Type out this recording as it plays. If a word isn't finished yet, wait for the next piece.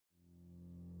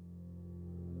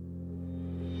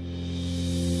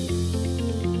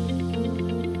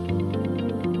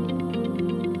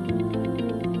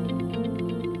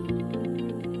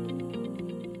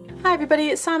everybody,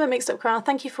 it's Sam at Mixed Up Craft.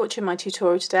 Thank you for watching my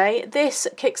tutorial today. This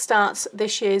kickstarts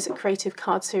this year's Creative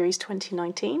Card Series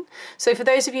 2019. So for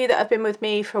those of you that have been with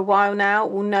me for a while now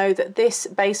will know that this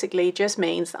basically just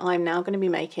means that I'm now going to be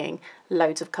making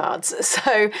loads of cards.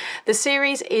 So the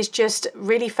series is just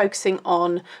really focusing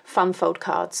on fun fold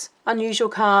cards, unusual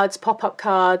cards, pop-up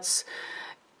cards,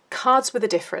 cards with a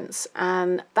difference,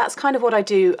 and that's kind of what I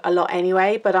do a lot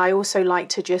anyway, but I also like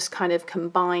to just kind of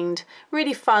combine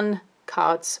really fun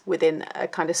cards within a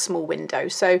kind of small window.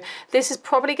 So this is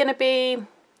probably going to be,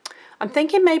 I'm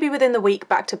thinking maybe within the week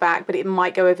back to back, but it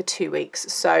might go over 2 weeks.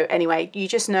 So anyway, you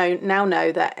just now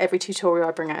know that every tutorial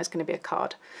I bring out is going to be a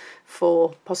card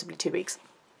for possibly 2 weeks.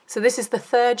 So this is the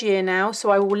third year now, so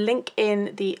I will link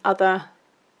in the other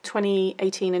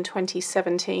 2018 and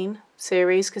 2017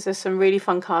 series because there's some really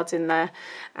fun cards in there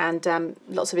and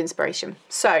lots of inspiration.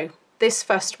 So this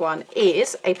first one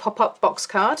is a pop-up box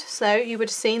card. So you would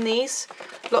have seen these,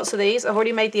 lots of these. I've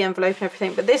already made the envelope and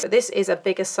everything, but this is a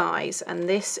bigger size, and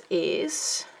this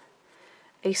is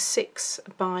a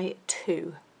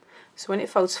 6x2. So when it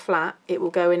folds flat, it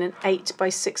will go in an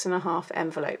 8x6.5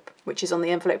 envelope, which is on the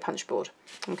envelope punch board.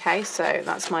 Okay, so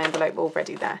that's my envelope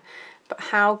already there. But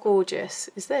how gorgeous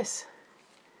is this?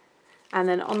 And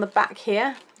then on the back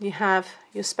here, you have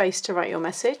your space to write your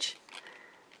message.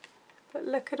 But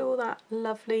look at all that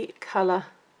lovely colour.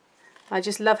 I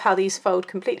just love how these fold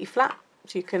completely flat,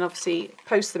 so you can obviously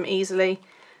post them easily.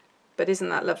 But isn't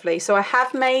that lovely? So I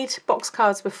have made box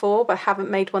cards before, but I haven't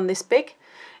made one this big.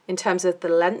 In terms of the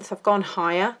length, I've gone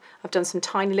higher. I've done some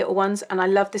tiny little ones, and I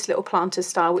love this little planter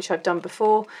style, which I've done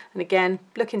before. And again,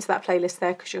 look into that playlist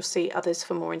there because you'll see others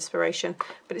for more inspiration.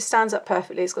 But it stands up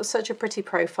perfectly. It's got such a pretty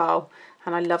profile,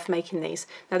 and I love making these.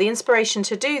 Now, the inspiration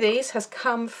to do these has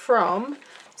come from,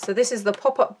 so this is the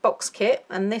pop-up box kit,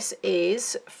 and this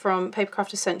is from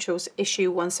Papercraft Essentials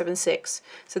issue 176.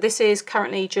 So this is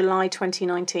currently July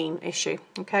 2019 issue,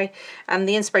 okay? And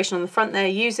the inspiration on the front there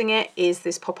using it is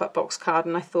this pop-up box card,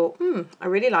 and I thought, I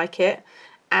really like it,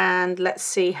 and let's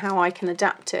see how I can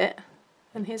adapt it.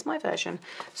 And here's my version.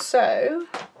 So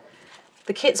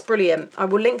the kit's brilliant. I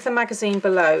will link the magazine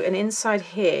below, and inside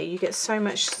here you get so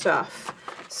much stuff.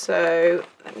 So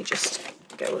let me just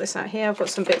get all this out here. I've got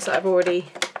some bits that I've already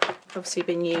obviously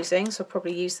been using, so I'll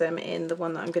probably use them in the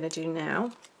one that I'm going to do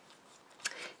now.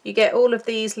 You get all of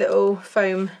these little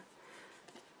foam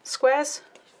squares,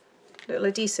 little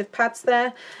adhesive pads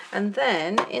there, and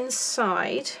then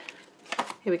inside,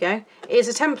 here we go, is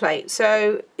a template.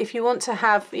 So if you want to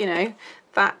have, you know,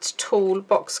 that tall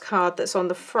box card that's on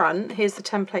the front, here's the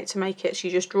template to make it. So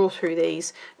you just draw through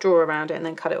these, draw around it, and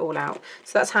then cut it all out.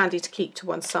 So that's handy to keep to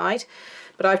one side.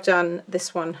 But I've done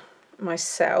this one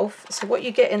myself. So what you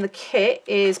get in the kit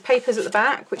is papers at the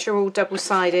back, which are all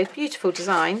double-sided, beautiful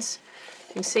designs.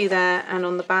 You can see there, and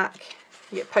on the back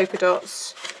you get polka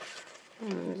dots.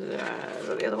 And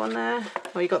got the other one there.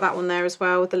 Oh, you got that one there as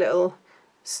well with the little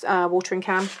watering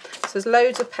can. So there's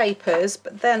loads of papers,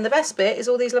 but then the best bit is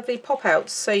all these lovely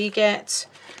pop-outs. So you get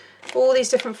all these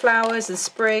different flowers and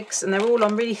sprigs, and they're all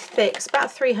on really thick. It's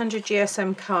about 300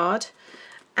 GSM card,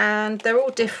 and they're all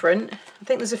different. I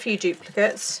think there's a few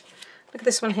duplicates. Look at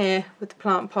this one here with the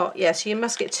plant pot. Yeah, so you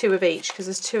must get 2 of each because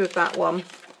there's 2 of that one.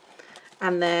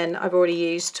 And then I've already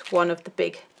used one of the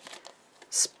big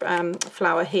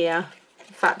flower here.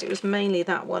 In fact, it was mainly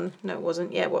that one. No, it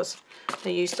wasn't. Yeah, it was. I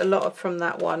used a lot from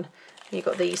that one. You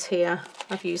got these here.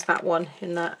 I've used that one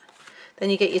in that. Then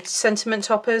you get your sentiment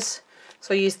toppers.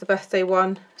 So I used the birthday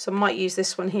one. So I might use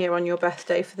this one here on your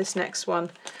birthday for this next one.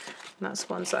 And that's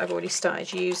ones that I've already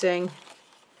started using.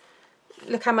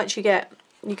 Look how much you get.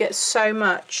 You get so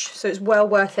much, so it's well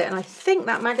worth it. And I think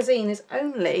that magazine is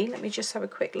only, let me just have a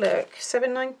quick look,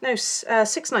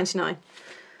 $6.99.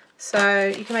 So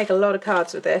you can make a lot of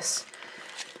cards with this.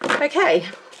 Okay,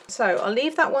 so I'll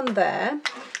leave that one there.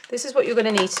 This is what you're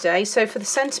going to need today. So for the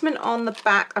sentiment on the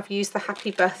back, I've used the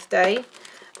Happy Birthday,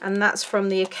 and that's from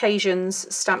the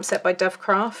Occasions stamp set by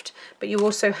Dovecraft. But you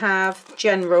also have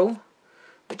General,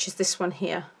 which is this one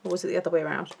here, or was it the other way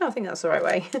around? No, I think that's the right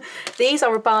way. These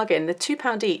are a bargain. They're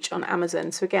 £2 each on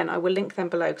Amazon. So again, I will link them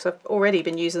below because I've already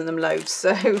been using them loads.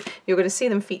 So you're going to see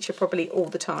them feature probably all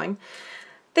the time.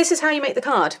 This is how you make the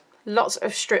card. Lots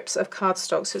of strips of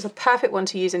cardstock. So it's a perfect one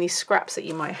to use any scraps that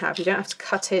you might have. You don't have to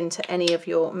cut into any of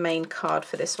your main card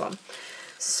for this one.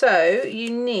 So you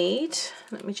need,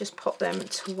 let me just pop them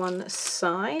to one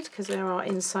side because there are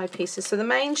inside pieces. So the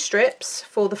main strips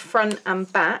for the front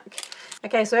and back.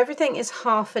 Okay, so everything is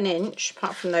 1/2 inch,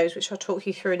 apart from those which I'll talk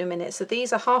you through in a minute. So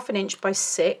these are 1/2 inch by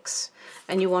 6,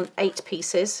 and you want 8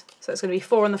 pieces. So it's going to be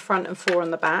 4 on the front and 4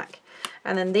 on the back.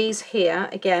 And then these here,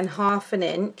 again, 1/2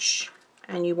 inch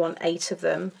and you want 8 of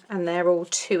them, and they're all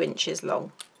 2 inches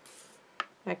long.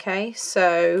 Okay,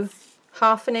 so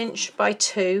 1/2 inch by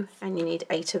 2 and you need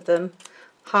 8 of them,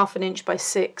 1/2 inch by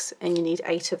 6 and you need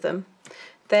 8 of them.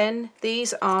 Then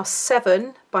these are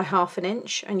 7 by 1/2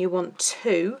 inch and you want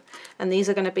 2, and these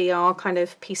are going to be our kind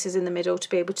of pieces in the middle to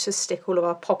be able to stick all of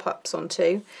our pop-ups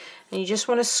onto. And you just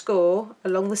want to score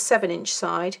along the 7-inch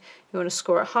side, you want to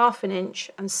score at 1/2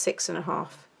 inch and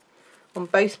 6.5 on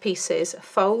both pieces,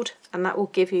 fold, and that will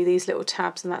give you these little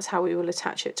tabs, and that's how we will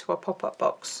attach it to our pop-up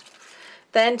box.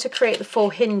 Then to create the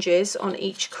 4 hinges on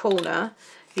each corner,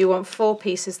 you want 4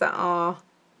 pieces that are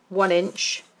 1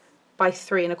 inch by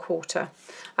 3.25.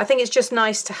 I think it's just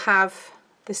nice to have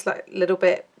this like little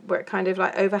bit where it kind of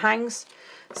like overhangs,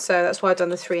 so that's why I've done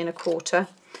the 3.25.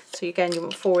 So again, you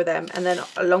want 4 of them, and then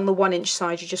along the 1 inch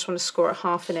side you just want to score at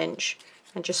 1/2 inch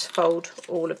and just fold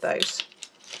all of those.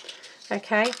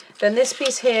 Okay, then this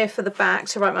piece here for the back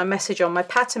to write my message on, my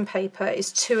pattern paper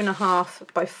is 2.5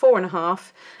 by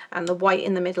 4.5, and the white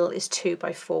in the middle is 2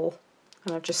 by 4,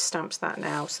 and I've just stamped that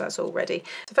now, so that's all ready.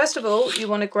 So first of all, you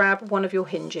want to grab one of your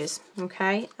hinges,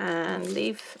 okay, and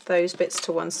leave those bits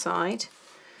to one side.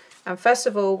 And first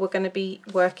of all, we're going to be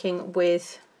working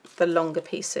with the longer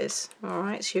pieces. All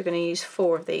right, so you're going to use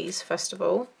 4 of these first of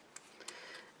all,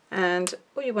 and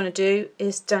what you want to do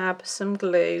is dab some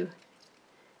glue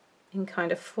in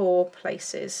kind of 4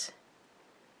 places,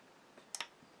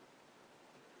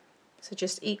 so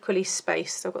just equally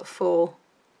spaced. I've got 4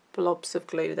 blobs of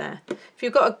glue there. If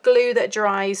you've got a glue that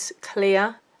dries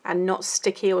clear and not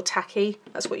sticky or tacky,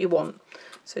 that's what you want.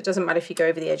 So it doesn't matter if you go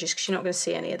over the edges because you're not going to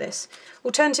see any of this.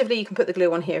 Alternatively, you can put the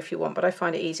glue on here if you want, but I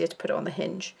find it easier to put it on the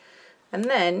hinge. And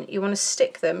then you want to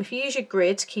stick them. If you use your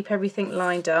grid, keep everything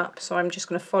lined up. So I'm just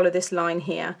going to follow this line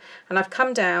here, and I've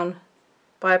come down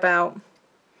by about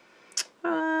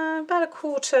a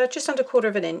quarter, just under 1/4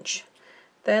 of an inch.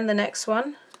 Then the next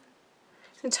one,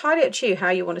 it's entirely up to you how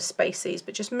you want to space these,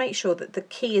 but just make sure that the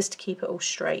key is to keep it all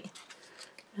straight.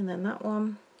 And then that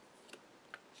one.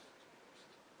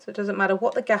 So it doesn't matter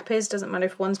what the gap is, doesn't matter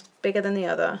if one's bigger than the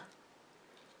other.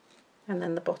 And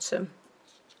then the bottom.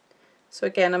 So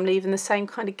again, I'm leaving the same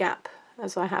kind of gap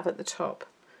as I have at the top,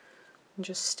 and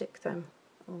just stick them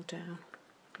all down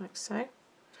like so.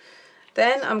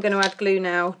 Then I'm going to add glue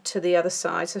now to the other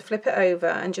side, so flip it over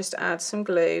and just add some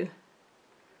glue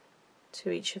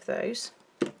to each of those.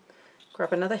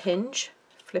 Grab another hinge,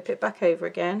 flip it back over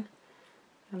again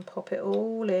and pop it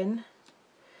all in,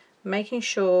 making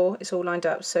sure it's all lined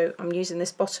up. So I'm using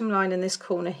this bottom line in this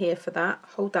corner here for that,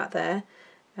 hold that there,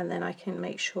 and then I can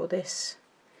make sure this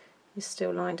is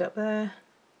still lined up there,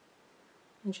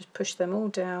 and just push them all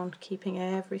down, keeping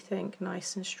everything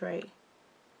nice and straight.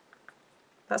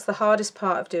 That's the hardest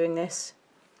part of doing this,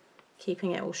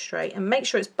 keeping it all straight, and make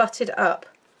sure it's butted up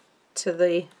to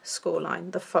the score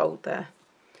line, the fold there.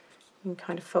 You can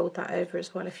kind of fold that over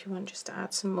as well if you want, just to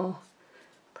add some more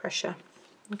pressure.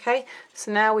 Okay, so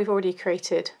now we've already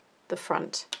created the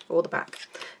front or the back.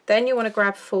 Then you want to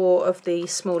grab 4 of the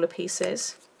smaller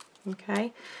pieces,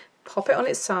 okay, pop it on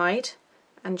its side,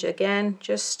 and again,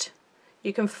 just,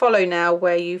 you can follow now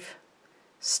where you've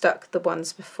stuck the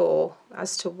ones before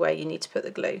as to where you need to put the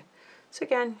glue. So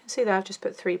again, see there, I've just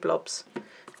put 3 blobs,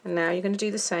 and now you're going to do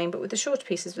the same but with the shorter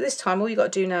pieces, but this time all you've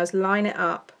got to do now is line it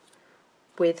up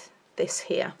with this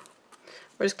here,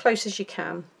 or as close as you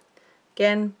can,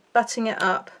 again butting it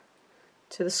up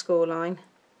to the score line.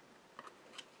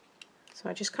 So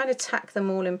I just kind of tack them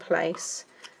all in place,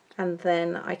 and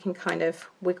then I can kind of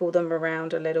wiggle them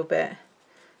around a little bit.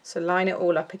 So line it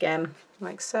all up again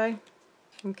like so.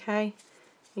 Okay,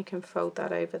 you can fold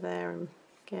that over there, and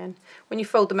again, when you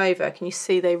fold them over, can you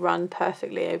see they run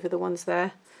perfectly over the ones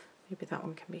there? Maybe that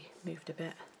one can be moved a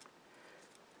bit,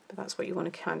 but that's what you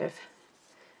want to kind of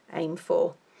aim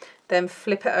for. Then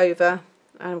flip it over,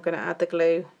 and I'm going to add the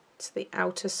glue to the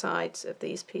outer sides of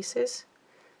these pieces.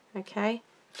 Okay,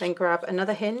 then grab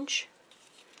another hinge,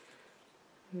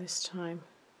 and this time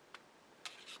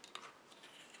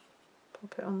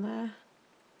pop it on there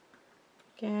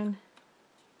again,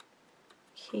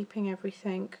 keeping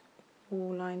everything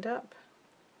all lined up,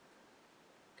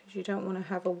 because you don't want to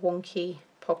have a wonky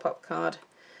pop-up card.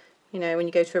 You know, when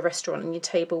you go to a restaurant and your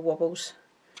table wobbles,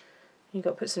 you've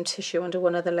got to put some tissue under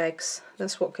one of the legs.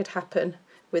 That's what could happen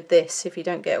with this if you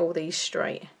don't get all these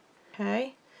straight.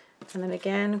 Okay, and then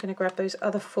again I'm going to grab those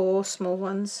other 4 small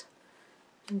ones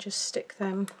and just stick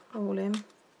them all in.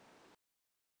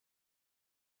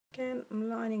 Again, I'm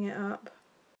lining it up.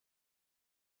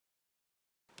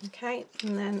 Okay,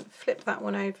 and then flip that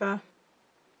one over,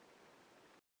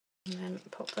 and then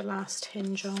pop the last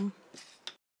hinge on.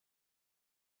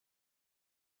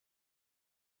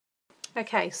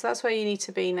 Okay, so that's where you need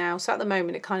to be now. So at the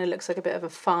moment it kind of looks like a bit of a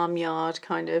farmyard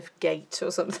kind of gate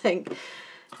or something.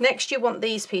 Next you want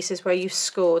these pieces where you've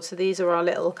scored. So these are our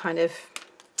little kind of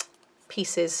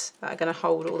pieces that are going to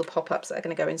hold all the pop-ups that are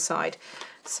going to go inside.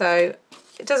 So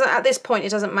it doesn't, at this point it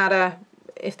doesn't matter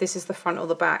if this is the front or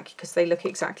the back because they look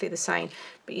exactly the same.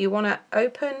 But you want to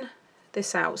open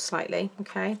this out slightly,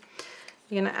 okay?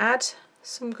 You're going to add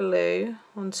some glue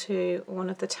onto one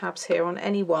of the tabs here on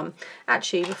any one.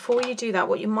 Actually, before you do that,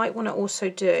 what you might want to also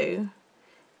do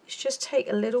is just take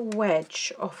a little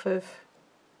wedge off of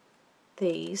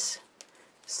these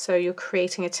so you're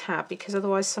creating a tab, because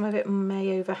otherwise some of it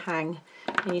may overhang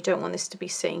and you don't want this to be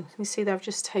seen. You see that I've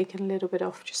just taken a little bit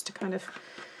off just to kind of,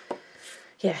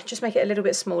 yeah, just make it a little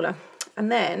bit smaller.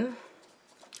 And then,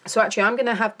 so actually I'm going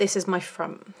to have this as my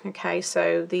front, okay,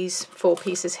 so these 4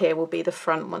 pieces here will be the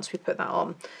front once we put that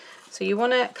on. So you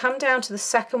want to come down to the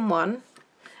second one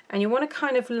and you want to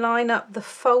kind of line up the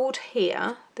fold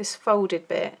here, this folded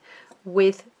bit,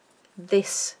 with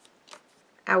this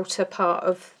outer part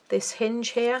of this hinge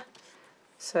here.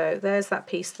 So there's that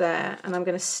piece there, and I'm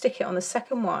going to stick it on the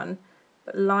second one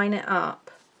but line it up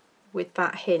with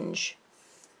that hinge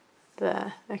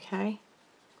there, okay.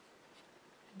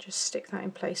 Just stick that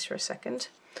in place for a second.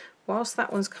 Whilst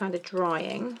that one's kind of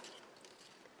drying,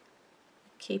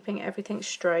 keeping everything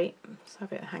straight, let's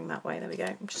have it hang that way, there we go.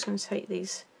 I'm just going to take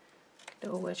these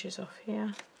little wedges off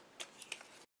here.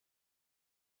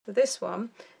 For this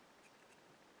one,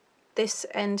 this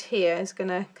end here is going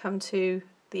to come to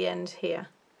the end here.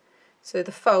 So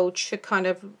the fold should kind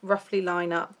of roughly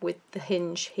line up with the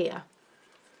hinge here.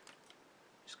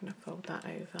 Just going to fold that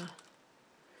over.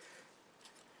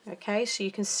 Okay, so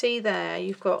you can see there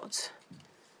you've got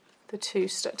the 2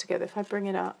 stuck together. If I bring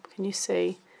it up, can you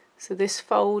see? So this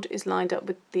fold is lined up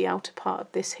with the outer part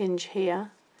of this hinge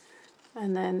here,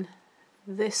 and then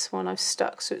this one I've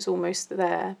stuck so it's almost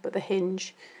there, but the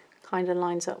hinge kind of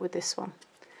lines up with this one.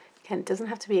 Again, it doesn't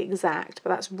have to be exact,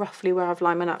 but that's roughly where I've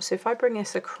lined mine up. So if I bring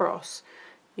this across,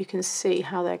 you can see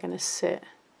how they're going to sit.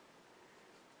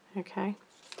 Okay.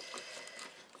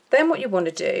 Then what you want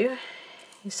to do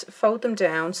is fold them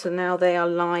down so now they are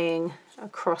lying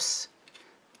across,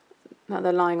 now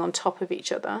they're lying on top of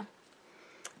each other.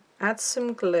 Add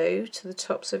some glue to the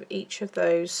tops of each of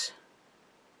those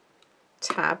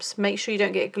tabs. Make sure you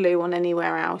don't get glue on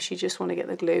anywhere else, you just want to get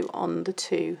the glue on the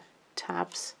 2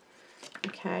 tabs.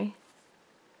 Okay,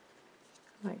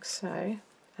 like so.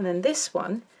 And then this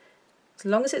one, as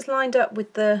long as it's lined up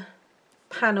with the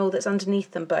panel that's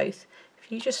underneath them both,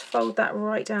 if you just fold that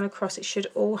right down across, it should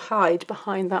all hide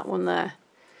behind that one there.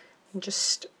 And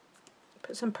just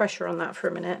put some pressure on that for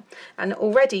a minute. And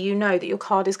already you know that your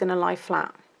card is going to lie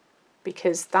flat,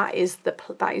 because that is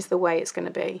the way it's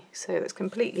going to be. So it's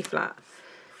completely flat.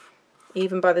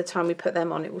 Even by the time we put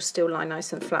them on, it will still lie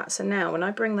nice and flat. So now when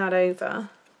I bring that over,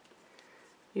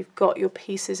 you've got your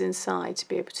pieces inside to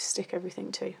be able to stick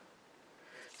everything to.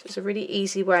 So it's a really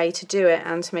easy way to do it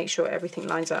and to make sure everything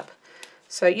lines up.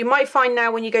 So you might find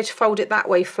now when you go to fold it that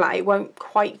way flat, it won't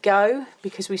quite go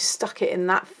because we've stuck it in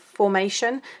that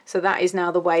formation. So that is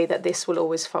now the way that this will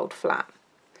always fold flat.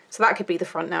 So that could be the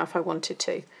front now if I wanted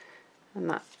to.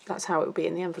 And that's how it would be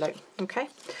in the envelope. Okay,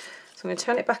 so I'm going to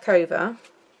turn it back over.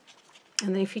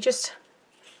 And then if you just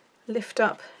lift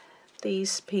up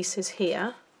these pieces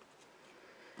here,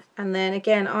 and then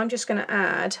again I'm just going to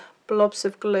add blobs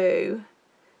of glue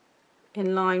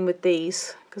in line with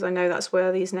these, because I know that's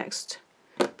where these next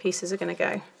pieces are going to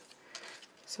go.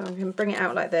 So I'm going to bring it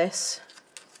out like this,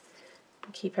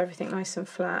 and keep everything nice and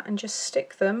flat, and just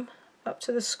stick them up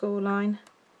to the score line.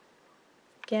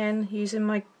 Again, using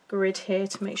my grid here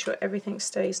to make sure everything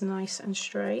stays nice and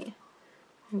straight,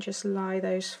 and just lie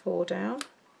those 4 down.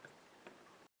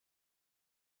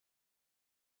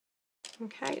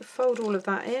 Okay, fold all of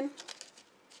that in,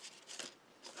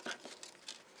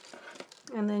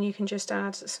 and then you can just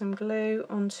add some glue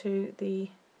onto the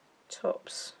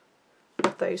tops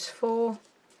of those 4.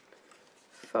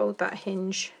 Fold that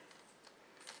hinge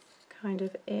kind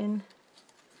of in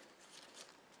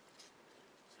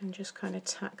and just kind of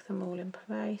tack them all in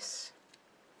place.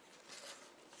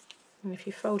 And if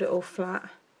you fold it all flat,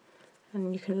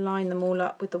 and you can line them all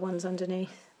up with the ones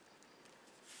underneath.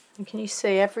 And can you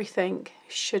see everything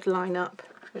should line up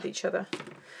with each other?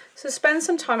 So spend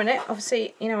some time on it.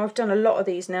 Obviously, you know, I've done a lot of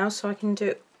these now, so I can do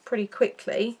it pretty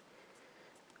quickly.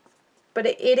 But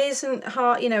it isn't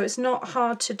hard, you know, it's not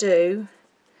hard to do,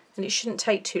 and it shouldn't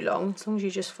take too long, as long as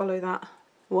you just follow that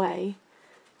way.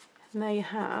 And there you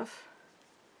have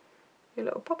your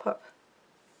little pop-up.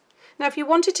 Now if you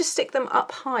wanted to stick them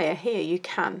up higher here, you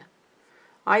can.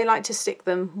 I like to stick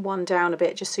them one down a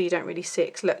bit just so you don't really see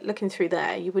it. 'Cause looking through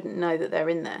there, you wouldn't know that they're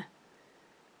in there.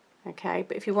 Okay,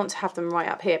 but if you want to have them right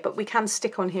up here, but we can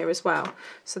stick on here as well.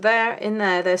 So they're in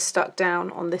there, they're stuck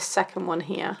down on this second one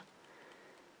here.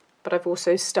 But I've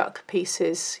also stuck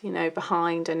pieces, you know,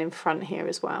 behind and in front here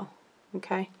as well.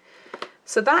 Okay,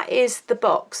 so that is the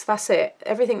box, that's it.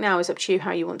 Everything now is up to you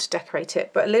how you want to decorate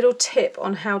it, but a little tip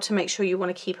on how to make sure you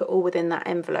want to keep it all within that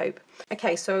envelope.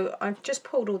 Okay, so I've just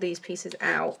pulled all these pieces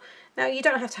out. Now you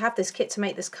don't have to have this kit to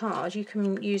make this card. You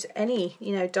can use any,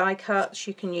 you know, die cuts,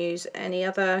 you can use any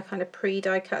other kind of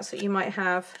pre-die cuts that you might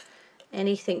have,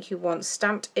 anything you want,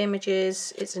 stamped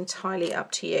images, it's entirely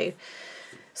up to you.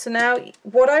 So now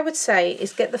what I would say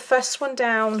is get the first one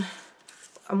down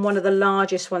and one of the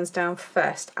largest ones down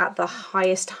first at the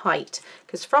highest height,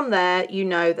 because from there you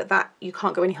know that you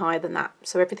can't go any higher than that,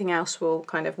 so everything else will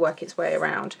kind of work its way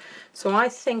around. So I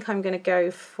think I'm going to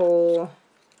go for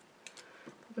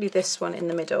probably this one in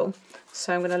the middle.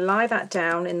 So I'm going to lie that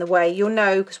down in the way, you'll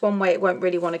know, because one way it won't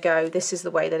really want to go, this is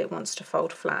the way that it wants to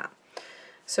fold flat.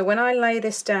 So when I lay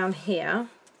this down here,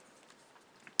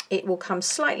 it will come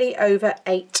slightly over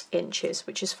 8 inches,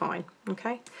 which is fine.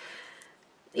 Okay,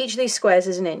 each of these squares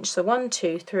is an inch, so 1,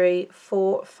 2, 3,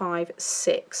 4, 5,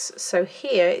 6. So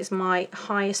here is my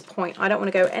highest point. I don't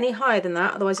want to go any higher than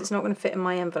that, otherwise it's not going to fit in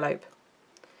my envelope.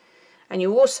 And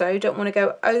you also don't want to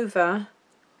go over,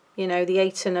 you know, the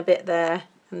 8 and a bit there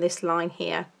and this line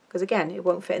here, because again it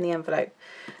won't fit in the envelope.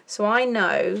 So I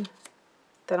know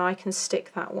that I can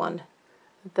stick that one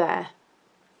there.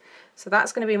 So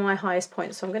that's going to be my highest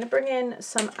point. So I'm going to bring in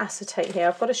some acetate here.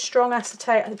 I've got a strong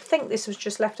acetate. I think this was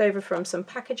just left over from some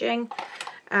packaging,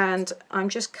 and I'm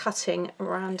just cutting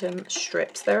random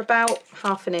strips. They're about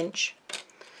 1/2 inch,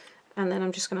 and then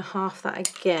I'm just going to half that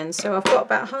again. So I've got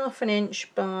about 1/2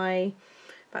 inch by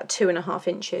about 2.5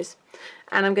 inches,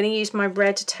 and I'm going to use my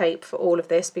red tape for all of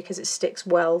this because it sticks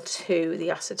well to the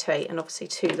acetate and obviously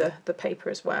to the paper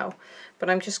as well. But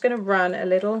I'm just going to run a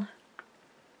little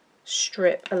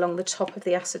strip along the top of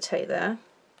the acetate there.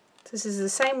 So this is the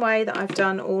same way that I've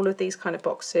done all of these kind of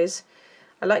boxes.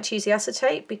 I like to use the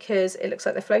acetate because it looks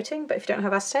like they're floating, but if you don't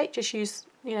have acetate, just use,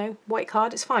 you know, white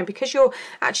card, it's fine. Because you're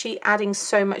actually adding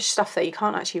so much stuff there, you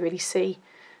can't actually really see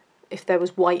if there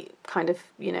was white kind of,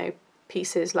 you know,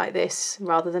 pieces like this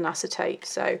rather than acetate.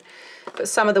 So, but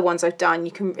some of the ones I've done,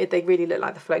 they really look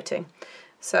like they're floating.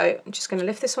 So I'm just going to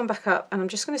lift this one back up, and I'm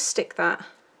just going to stick that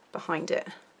behind it,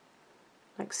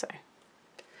 like so.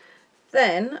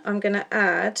 Then I'm going to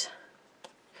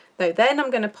then I'm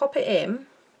going to pop it in,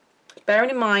 bearing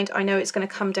in mind I know it's going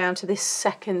to come down to this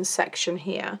second section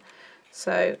here.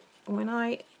 So when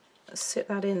I sit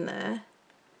that in there,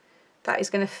 that is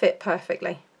going to fit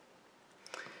perfectly.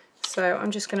 So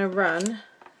I'm just going to run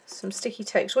some sticky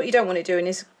tapes. What you don't want it doing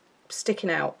is sticking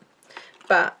out,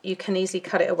 but you can easily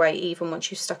cut it away even once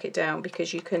you've stuck it down,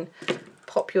 because you can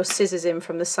pop your scissors in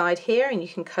from the side here and you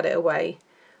can cut it away,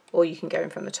 or you can go in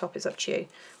from the top, it's up to you.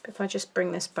 But if I just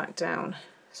bring this back down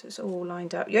so it's all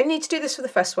lined up. You only need to do this for the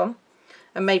first one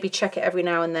and maybe check it every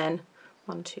now and then.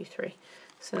 1, 2, 3.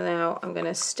 So now I'm going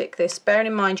to stick this, bearing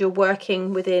in mind you're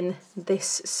working within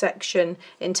this section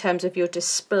in terms of your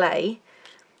display,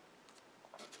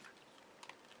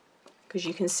 because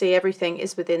you can see everything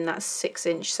is within that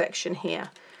 6-inch section here.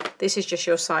 This is just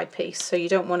your side piece, so you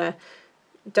don't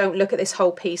look at this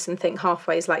whole piece and think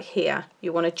halfway is like here.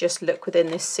 You want to just look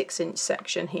within this 6-inch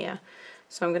section here.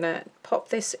 So I'm going to pop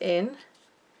this in,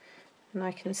 and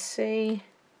I can see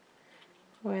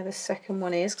where the second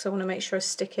one is because I want to make sure I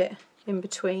stick it in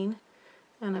between,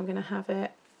 and I'm going to have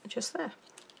it just there.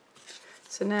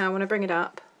 So now when I bring it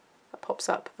up, that pops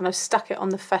up, and I've stuck it on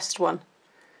the first one.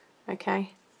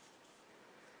 Okay,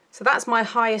 so that's my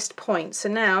highest point. So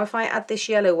now if I add this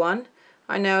yellow one,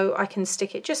 I know I can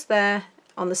stick it just there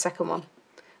on the second one,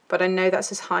 but I know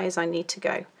that's as high as I need to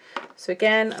go. So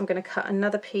again, I'm going to cut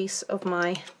another piece of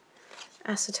my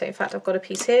acetate. In fact, I've got a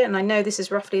piece here, and I know this is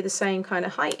roughly the same kind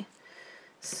of height.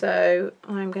 So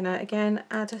I'm going to again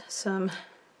add some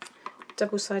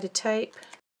double-sided tape.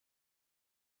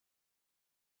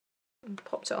 And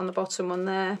popped it on the bottom one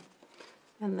there,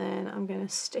 and then I'm going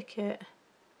to stick it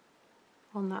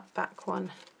on that back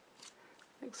one,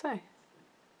 like so.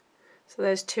 So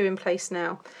there's 2 in place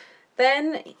now.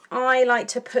 Then I like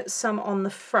to put some on the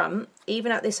front,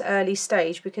 even at this early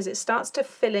stage, because it starts to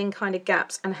fill in kind of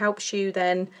gaps and helps you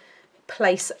then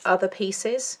place other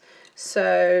pieces.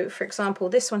 So for example,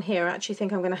 this one here, I actually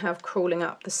think I'm going to have crawling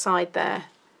up the side there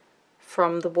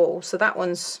from the wall. So that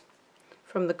one's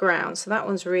from the ground. So that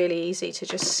one's really easy to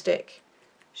just stick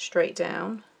straight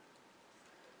down,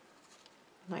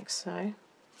 like so.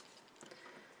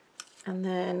 And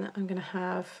then I'm going to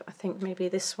have, I think maybe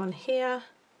this one here,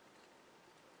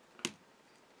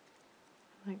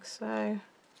 like so.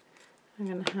 I'm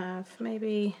going to have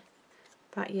maybe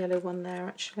that yellow one there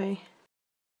actually,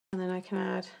 and then I can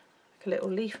add like a little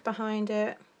leaf behind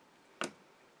it.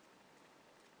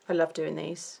 I love doing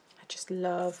these. I just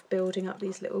love building up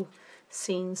these little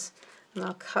scenes, and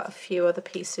I'll cut a few other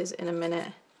pieces in a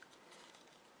minute.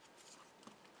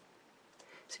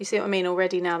 So you see what I mean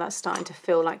already now, that's starting to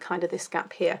feel like kind of this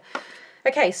gap here.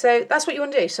 Okay, so that's what you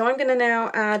want to do. So I'm going to now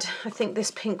add, I think,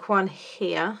 this pink one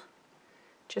here,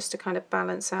 just to kind of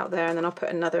balance out there, and then I'll put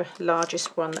another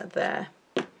largest one there.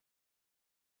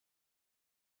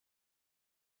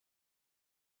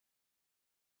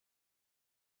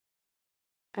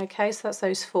 Okay, so that's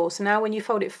those four. So now when you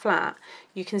fold it flat,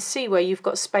 you can see where you've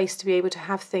got space to be able to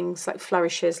have things like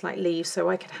flourishes, like leaves. So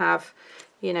I could have,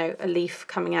 you know, a leaf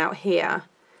coming out here.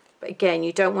 But again,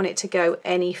 you don't want it to go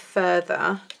any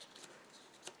further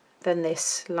than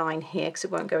this line here, because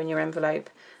it won't go in your envelope.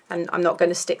 And I'm not going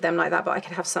to stick them like that, but I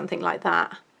could have something like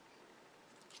that.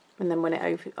 And then when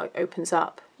it opens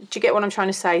up. Do you get what I'm trying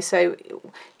to say? So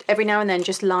every now and then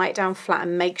just lie it down flat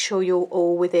and make sure you're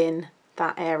all within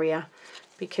that area,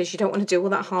 because you don't want to do all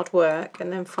that hard work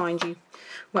and then find you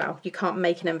can't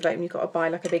make an envelope and you've got to buy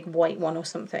like a big white one or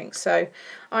something. So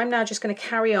I'm now just going to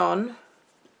carry on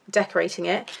decorating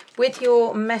it with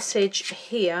your message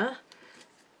here.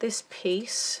 This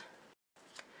piece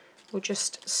will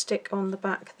just stick on the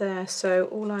back there. So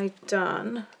all I've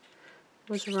done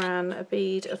was ran a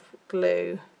bead of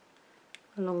glue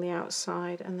along the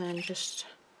outside and then just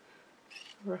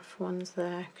rough ones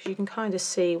there, because you can kind of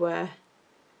see where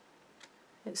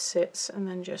it sits, and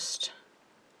then just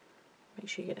make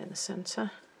sure you get it in the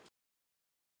centre.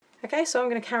 Okay, so I'm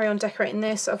going to carry on decorating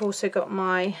this. I've also got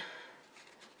my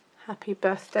happy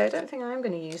birthday. I don't think I'm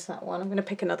going to use that one. I'm going to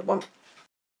pick another one.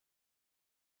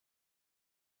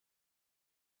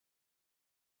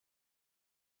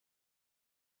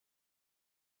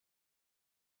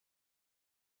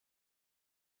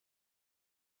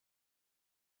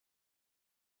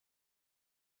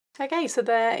 Okay, so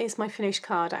there is my finished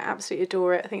card. I absolutely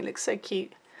adore it. I think it looks so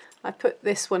cute. I put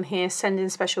this one here, sending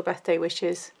special birthday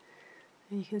wishes.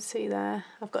 And you can see there,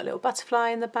 I've got a little butterfly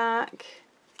in the back.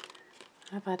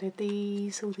 I've added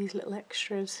these, all these little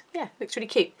extras. Yeah, looks really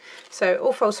cute. So it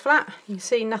all folds flat. You can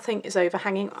see nothing is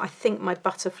overhanging. I think my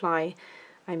butterfly,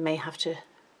 I may have to,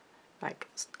 like,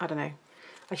 I don't know.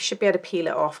 I should be able to peel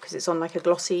it off because it's on like a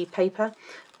glossy paper,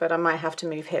 but I might have to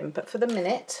move him. But for the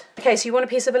minute. Okay, so you want a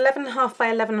piece of 11.5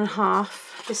 by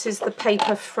 11.5. This is the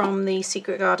paper from the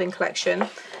Secret Garden collection.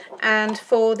 And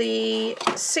for the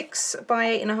 6 by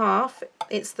 8.5,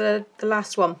 it's the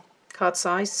last one, card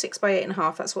size, 6 by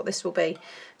 8.5, that's what this will be.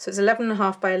 So it's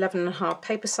 11.5 by 11.5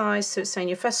 paper size, so it's saying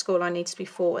your first score line needs to be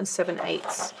 4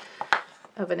 7/8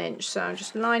 of an inch. So I'm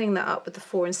just lining that up with the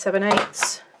 4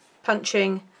 7/8,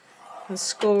 punching and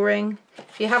scoring.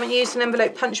 If you haven't used an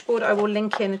envelope punch board, I will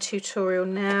link in a tutorial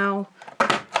now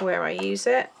where I use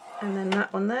it, and then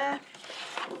that one there.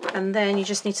 And then you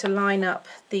just need to line up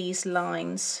these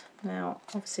lines. Now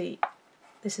obviously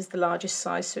this is the largest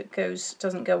size, so it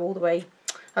doesn't go all the way,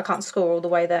 I can't score all the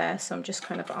way there, so I'm just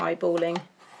kind of eyeballing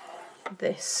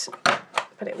this,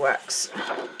 but it works.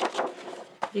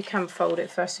 You can fold it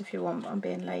first if you want, but I'm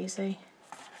being lazy.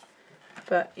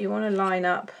 But you want to line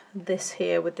up this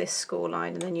here with this score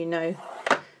line, and then you know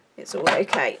it's all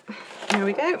okay. There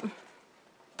we go.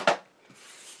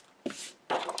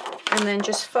 And then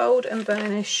just fold and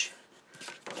burnish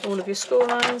all of your score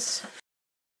lines.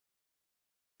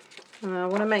 And I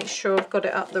want to make sure I've got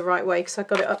it up the right way, because I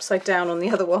got it upside down on the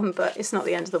other one, but it's not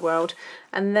the end of the world.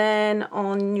 And then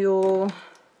on your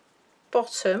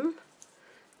bottom,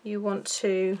 you want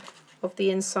to, of the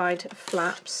inside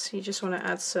flaps, you just want to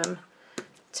add some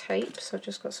tape. So I've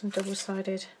just got some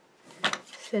double-sided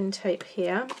thin tape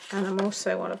here, and I'm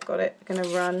also, while I've got it, going to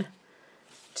run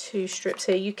 2 strips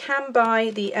here. You can buy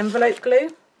the envelope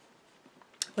glue,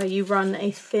 where you run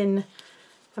a thin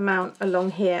amount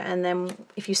along here, and then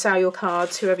if you sell your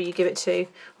cards, whoever you give it to,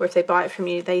 or if they buy it from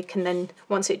you, they can then,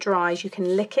 once it dries, you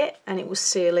can lick it and it will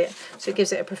seal it, so it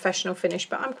gives it a professional finish.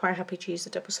 But I'm quite happy to use the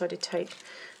double-sided tape,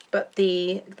 but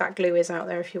that glue is out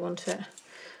there if you want it.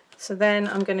 So then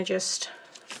I'm going to just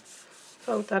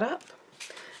fold that up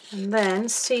and then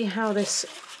see how this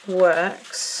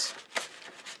works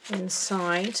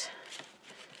inside.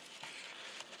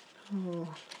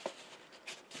 Oh.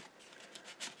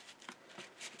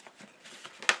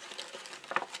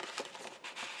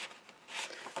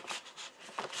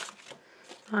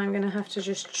 I'm going to have to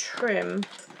just trim.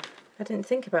 I didn't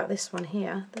think about this one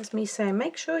here. There's me saying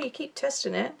make sure you keep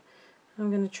testing it. I'm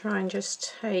going to try and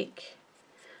just take,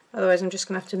 otherwise I'm just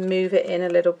going to have to move it in a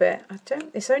little bit.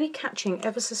 It's only catching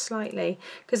ever so slightly,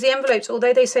 because the envelopes,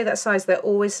 although they say that size, they're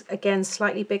always, again,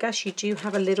 slightly bigger, so you do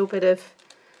have a little bit of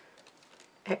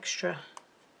extra.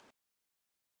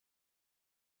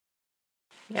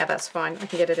 Yeah, that's fine. I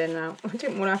can get it in now. I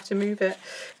didn't want to have to move it.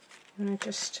 And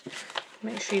just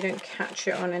make sure you don't catch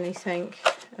it on anything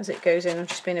as it goes in. I'm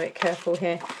just being a bit careful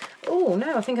here. Oh,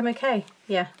 no, I think I'm okay.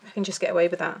 Yeah, I can just get away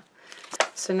with that.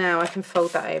 So now I can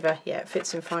fold that over. Yeah, it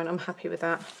fits in fine. I'm happy with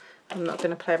that. I'm not going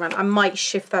to play around. I might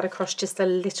shift that across just a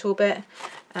little bit,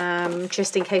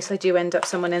 just in case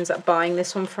someone ends up buying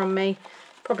this one from me.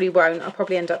 Probably won't. I'll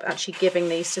probably end up actually giving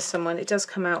these to someone. It does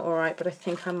come out all right, but I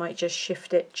think I might just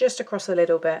shift it just across a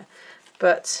little bit.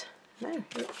 But no,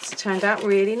 it's turned out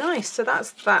really nice. So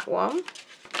that's that one.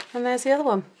 And there's the other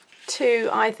one. Two,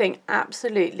 I think,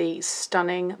 absolutely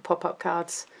stunning pop-up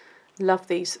cards. Love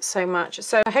these so much.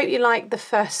 So I hope you like the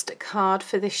first card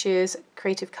for this year's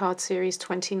Creative Card Series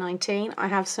 2019. I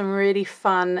have some really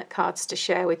fun cards to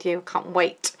share with you. I can't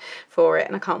wait for it,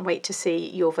 and I can't wait to see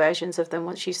your versions of them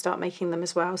once you start making them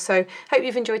as well. So hope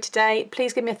you've enjoyed today.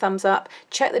 Please give me a thumbs up.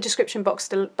 Check the description box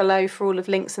below for all of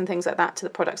links and things like that to the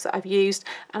products that I've used,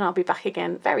 and I'll be back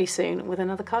again very soon with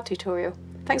another card tutorial.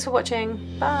 Thanks for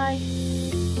watching. Bye.